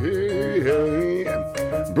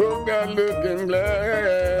 broke that looking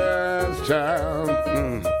glass child.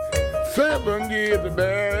 7 years of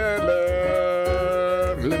bad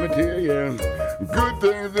luck, let me tell you, good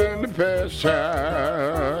things in the past,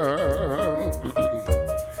 child.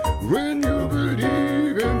 When you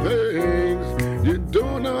believe in things you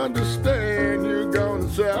don't understand, you're gonna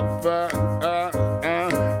suffer.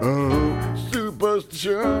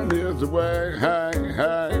 Superstition is the way.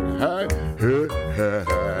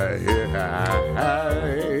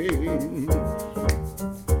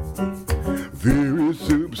 Very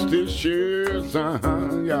superstitious,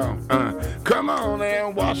 y'all. Come on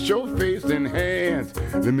and wash your face and hands.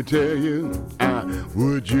 Let me tell you,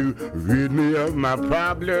 would you rid me of my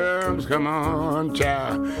problems? Come on,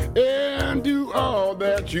 child, and do all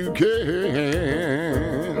that you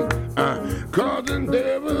can. Cause the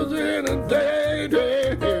devil's in a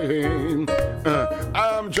daydream.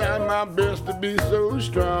 I'm trying my best to be so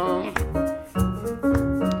strong.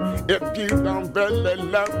 If you don't really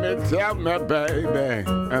love me, tell me, baby.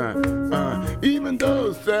 Even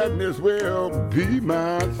though sadness will be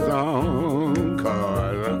my song.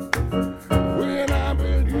 Cause when I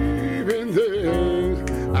believe in things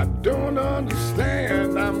I don't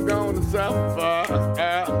understand, I'm gonna suffer.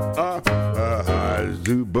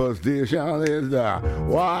 Superstition is the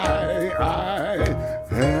why I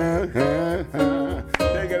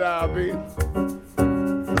take it out, B.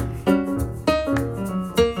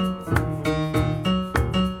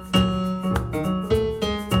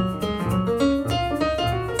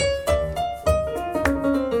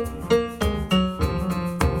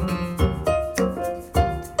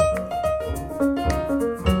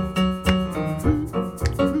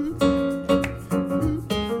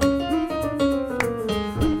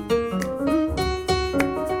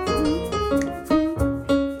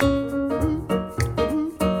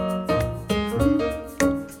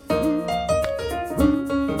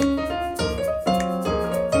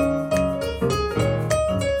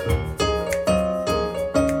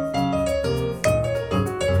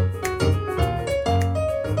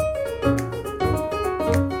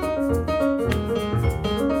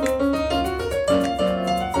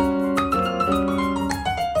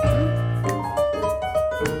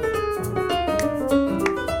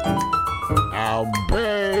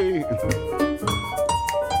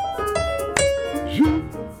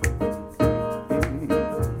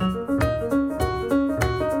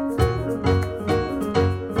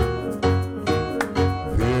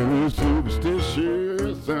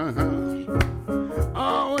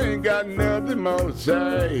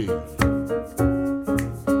 Say,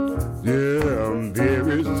 yeah, I'm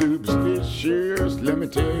very superstitious, let me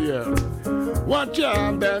tell you. Watch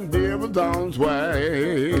out, that devil's on his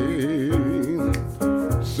way.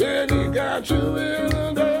 Said he got you in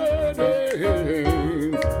a dirty.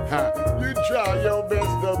 You try your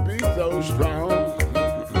best to be so strong.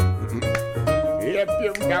 If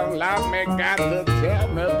you don't love me, got to tell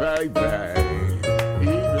me, baby.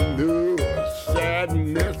 Even though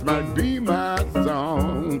sadness might be my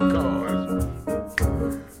song, cause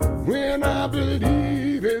when I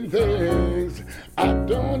believe in things I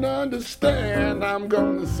don't understand, I'm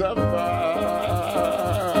gonna suffer.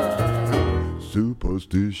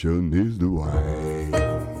 Superstition is the way.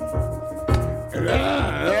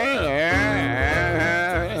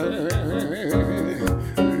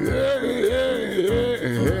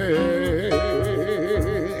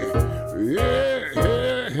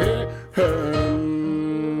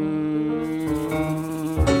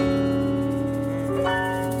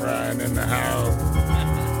 In the house.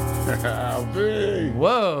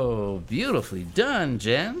 Whoa, beautifully done,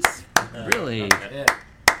 gents. Really. Yeah.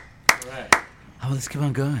 All right. Oh, let's keep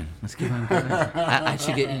on going. I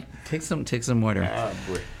should take some water.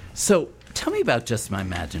 Boy. So, tell me about Just My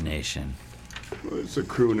Imagination. Well, it's a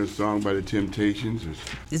crooner song by the Temptations.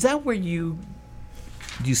 Is that where you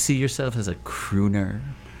see yourself as a crooner?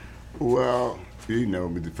 Well, you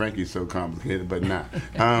know, Frankie's so complicated, but not.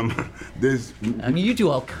 There's. I mean, you do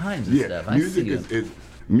all kinds of stuff. I see you.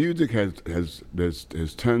 Music has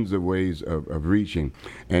tons of ways of reaching,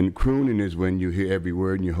 and crooning is when you hear every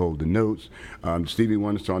word and you hold the notes. Stevie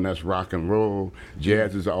Wonder song, that's rock and roll.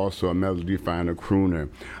 Jazz is also a melody finder, crooner.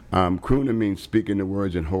 Crooner means speaking the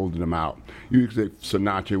words and holding them out. You could say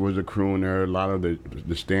Sinatra was a crooner. A lot of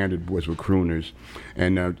the standard boys were crooners,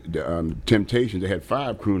 and the Temptations, they had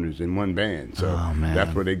 5 crooners in one band, so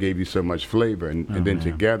that's where they gave you so much flavor, and then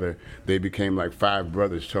together they became like 5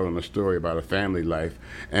 brothers telling a story about a family life.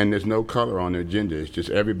 And there's no color on their gender. It's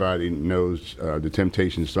just everybody knows the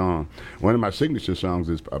Temptations song. One of my signature songs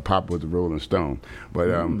is Pop with the Rolling Stone.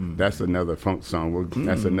 But that's another funk song. Well,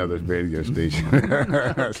 that's another radio station.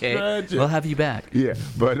 Okay, we'll have you back. Yeah,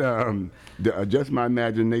 but Just My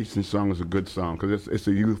Imagination song is a good song because it's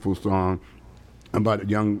a youthful song about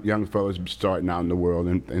young fellas starting out in the world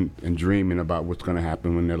and dreaming about what's going to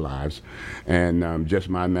happen in their lives. And Just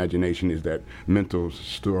My Imagination is that mental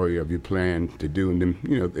story of your plan to do. And then,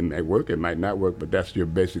 you know, it might work, it might not work, but that's your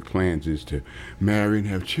basic plans, is to marry and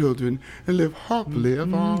have children and live happily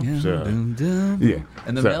ever after. Yeah.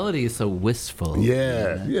 And the melody is so wistful.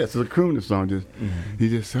 Yeah. So the crooner song, he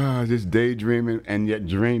just daydreaming and yet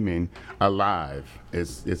dreaming alive.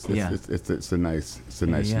 It's a nice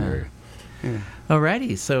scenario. Yeah.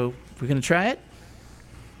 Alrighty, so we're gonna try it.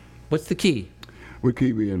 What's the key? What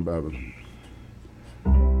key we in, Baba?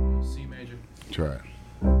 C major. Try it.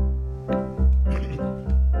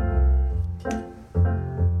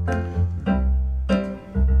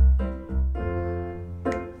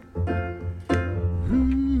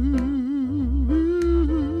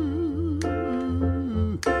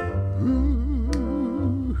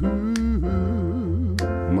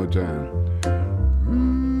 One more time.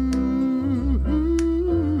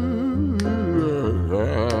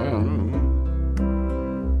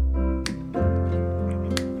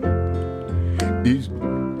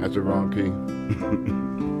 That's the wrong key.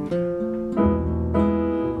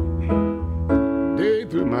 Day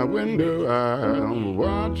through my window, I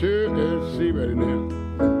watch her and see right now.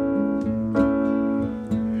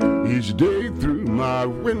 Each day through my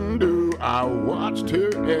window, I watched her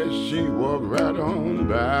as she walked right on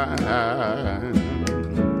by.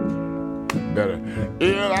 Better.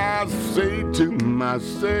 And I say to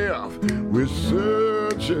myself, we're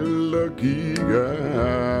such a lucky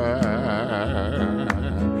guy.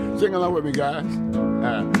 Sing along with me, guys.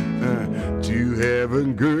 To have a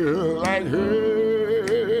girl like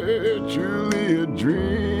her, truly a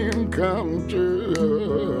dream come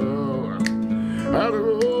true. Out of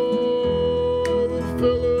all the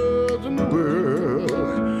fellas in the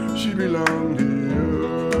world, she belonged to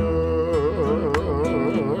you.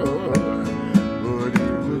 But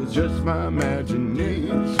it was just my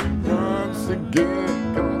imagination once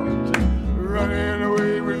again, running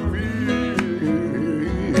away with me.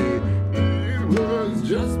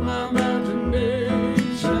 Just my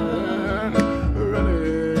imagination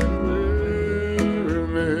running away with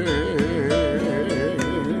me.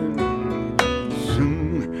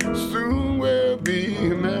 Soon we'll be a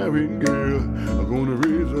married girl. I'm gonna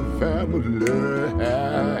raise a family.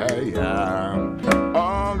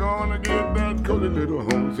 I'm gonna get that cozy little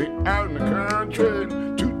home. See, out in the country,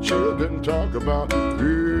 2 children talk about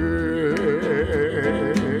girl.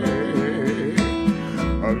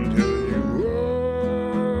 Until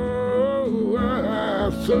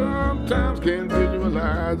sometimes can't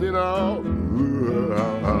visualize it all.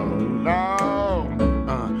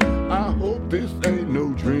 I hope this ain't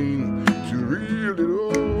no dream to really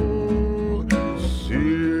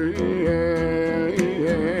see.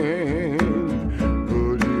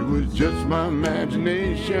 But it was just my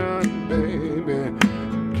imagination, baby,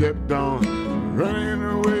 kept on running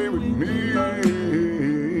away with me.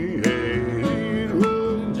 It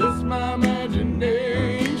was just my imagination.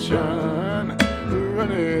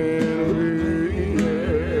 Running away,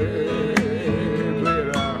 play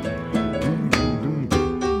it out.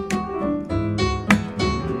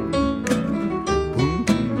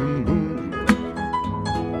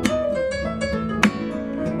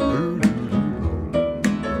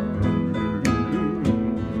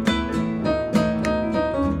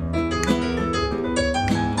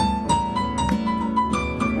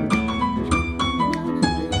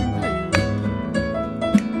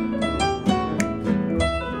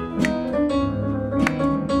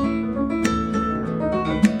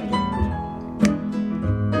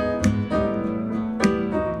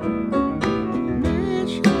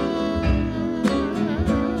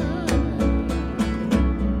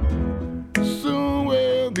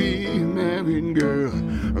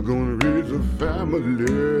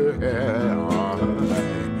 family.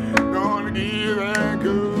 Gonna give that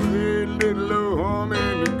cozy little old home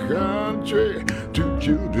in the country. 2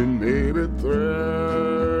 children, maybe 3.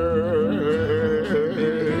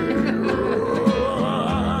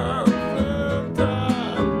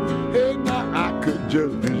 Hey, now I could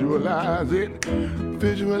just visualize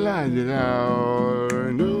it out.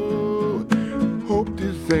 No, hope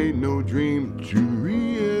this ain't no dream, too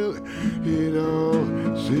real. It all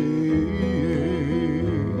seems.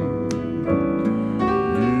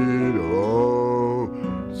 It all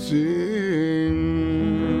seems.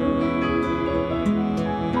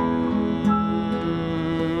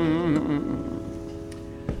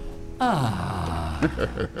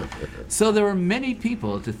 So there were many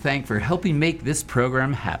people to thank for helping make this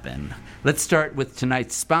program happen. Let's start with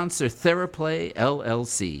tonight's sponsor, TheraPlay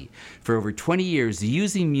LLC. For over 20 years,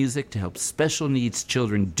 using music to help special needs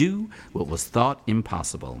children do what was thought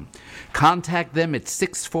impossible. Contact them at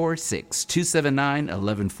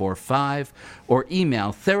 646-279-1145 or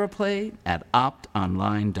email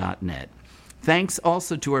theraplay@optonline.net. Thanks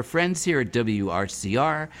also to our friends here at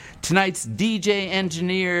WRCR, tonight's DJ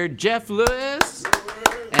engineer, Jeff Lewis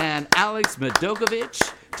and Alex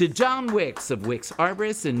Madokovich, to John Wicks of Wicks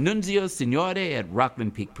Arborist and Nunzio Signore at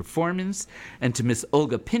Rockland Peak Performance, and to Miss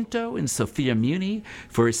Olga Pinto and Sophia Muni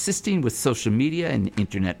for assisting with social media and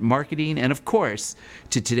internet marketing, and of course,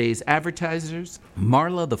 to today's advertisers,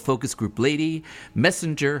 Marla, the focus group lady,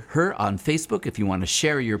 messenger her on Facebook if you want to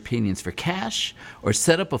share your opinions for cash or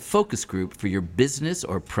set up a focus group for your business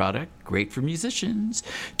or product. Great for musicians.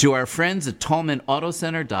 To our friends at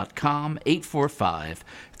TallmanAutoCenter.com,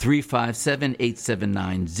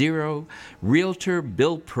 845-357-8790. Realtor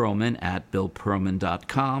Bill Perlman at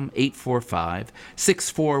BillPerlman.com,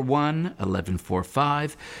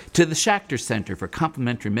 845-641-1145. To the Schachter Center for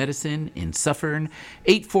Complementary Medicine in Suffern,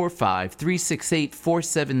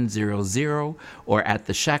 845-368-4700, or at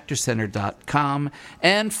theschachttercenter.com.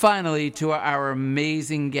 And finally, to our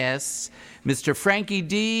amazing guests, Mr. Frankie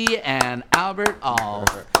D. and Albert All.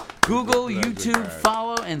 Google, YouTube,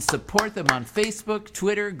 follow, and support them on Facebook,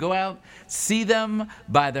 Twitter. Go out, see them,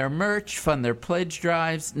 buy their merch, fund their pledge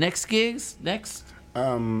drives. Next gigs? Next?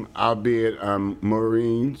 I'll be at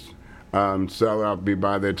Maureen's cellar. I'll be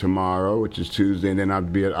by there tomorrow, which is Tuesday, and then I'll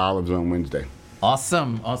be at Olive's on Wednesday.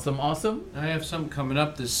 Awesome. I have something coming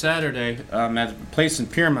up this Saturday at a place in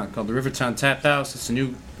Piermont called the Rivertown Tap House. It's a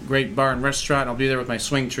new great bar and restaurant. I'll be there with my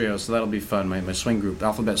swing trio, so that'll be fun. My swing group,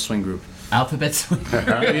 Alphabet Swing Group. Alphabet Swing Group.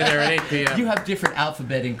 I'll be there at 8 p.m. You have different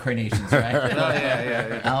alphabet incarnations, right?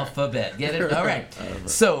 yeah. Alphabet. Get it? All right.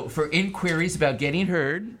 So for inquiries about getting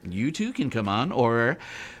heard, you too can come on, or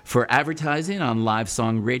for advertising on Live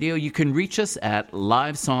Song Radio, you can reach us at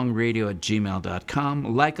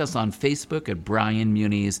livesongradio@gmail.com. Like us on Facebook at Brian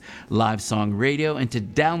Muni's Live Song Radio. And to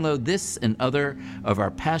download this and other of our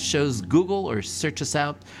past shows, Google or search us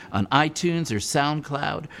out on iTunes or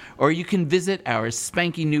SoundCloud. Or you can visit our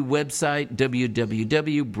spanking new website,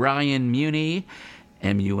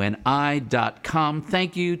 www.brianmuni.com.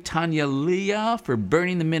 Thank you, Tanya Leah, for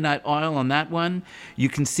burning the midnight oil on that one. You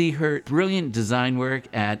can see her brilliant design work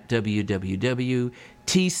at www.tstudio.me.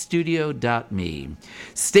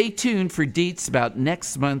 Stay tuned for deets about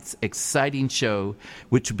next month's exciting show,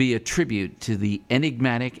 which will be a tribute to the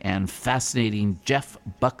enigmatic and fascinating Jeff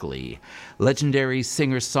Buckley, legendary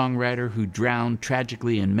singer-songwriter who drowned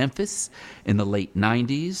tragically in Memphis in the late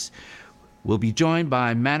 90s. We'll be joined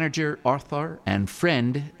by manager, author, and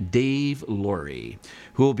friend Dave Laurie,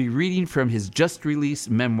 who will be reading from his just-released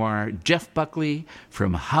memoir, Jeff Buckley,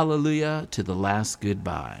 From Hallelujah to the Last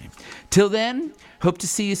Goodbye. Till then, hope to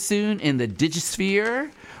see you soon in the Digisphere,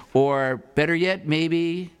 or better yet,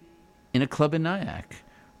 maybe in a club in Nyack,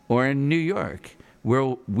 or in New York,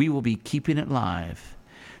 where we will be keeping it live.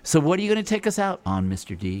 So what are you going to take us out on,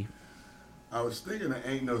 Mr. D? I was thinking there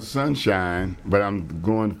ain't no sunshine, but I'm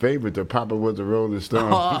going favorite to Papa Was a Rolling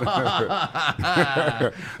Stone.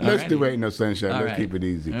 Let's do Ain't No Sunshine. Let's keep it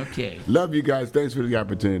easy. Okay. Love you guys. Thanks for the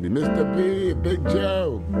opportunity. Mr. B, Big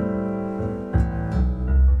Joe.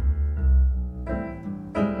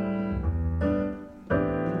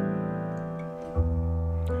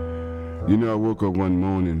 You know, I woke up one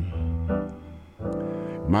morning.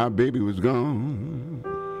 My baby was gone.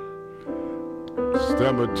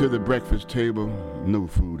 Stumbled to the breakfast table, no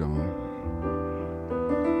food on.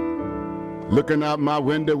 Looking out my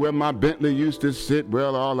window where my Bentley used to sit,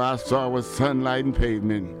 well, all I saw was sunlight and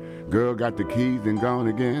pavement. Girl got the keys and gone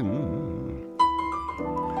again.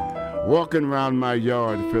 Walking around my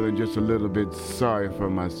yard, feeling just a little bit sorry for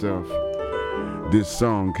myself, this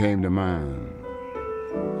song came to mind.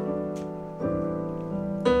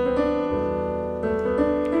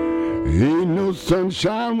 Ain't no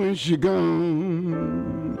sunshine when she gone,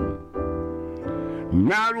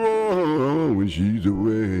 not one when she's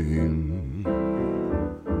away.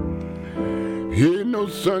 Ain't no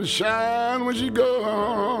sunshine when she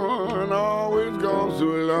gone, always gone so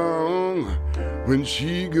long when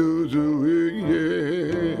she goes away.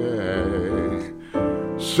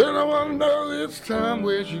 Said I wanna know this time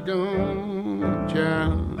where she gone,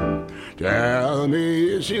 child. Tell me,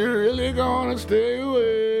 is she really gonna stay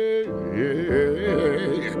away?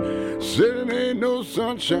 Said it ain't no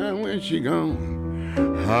sunshine when she gone,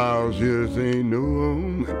 house just ain't no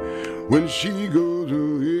home when she goes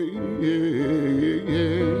away.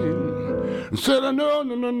 Said I no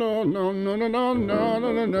no no no no no no no no no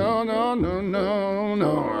no no no no no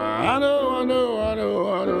no. I know I know I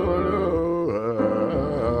know I know I know.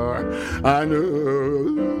 I know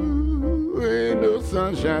ain't no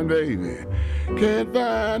sunshine, baby. Can't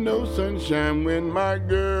find no sunshine when my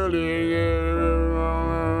girl is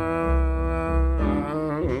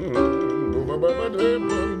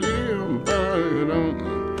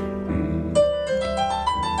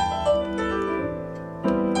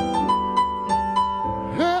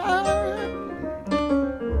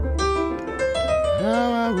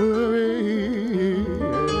how I worry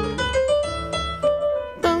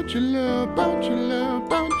about your love, about your love,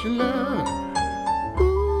 about your love.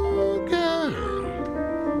 Ooh, girl,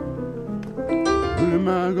 what am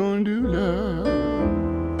I gonna do, love,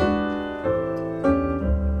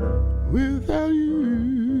 without you?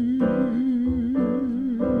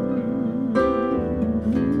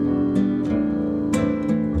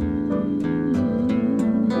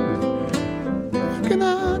 What can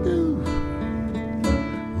I do?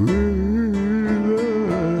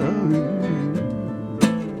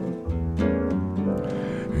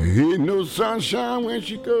 Ain't no sunshine when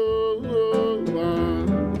she goes.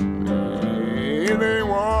 It ain't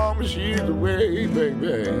warm when she's away,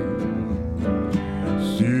 baby.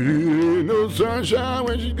 See, ain't no sunshine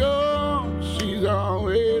when she goes. She's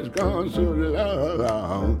always gone so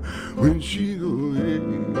long when she goes.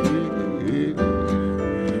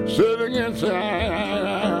 Sit against no,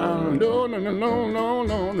 no, no, no, no,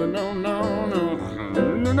 no, no, no, no,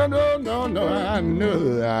 no, no, no, no, no, I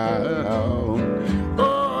know. Oh,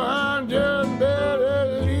 I just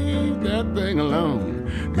better leave that thing alone.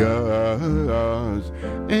 'Cause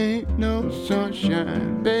ain't no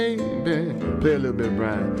sunshine, baby. Play a little bit,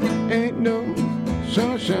 Brian. Ain't no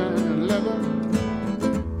sunshine, lover.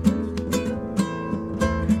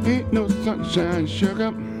 Ain't no sunshine,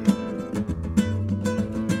 sugar.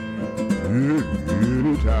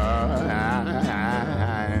 Anytime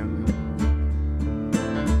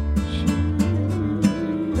she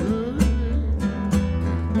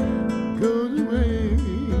goes away.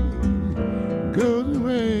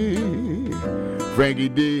 Frankie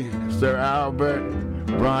D, Sir Albert,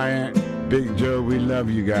 Brian, Big Joe, we love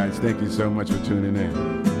you guys. Thank you so much for tuning in.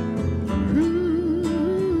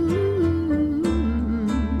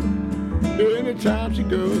 Anytime she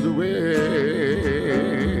goes away,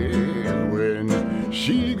 when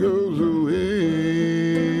she goes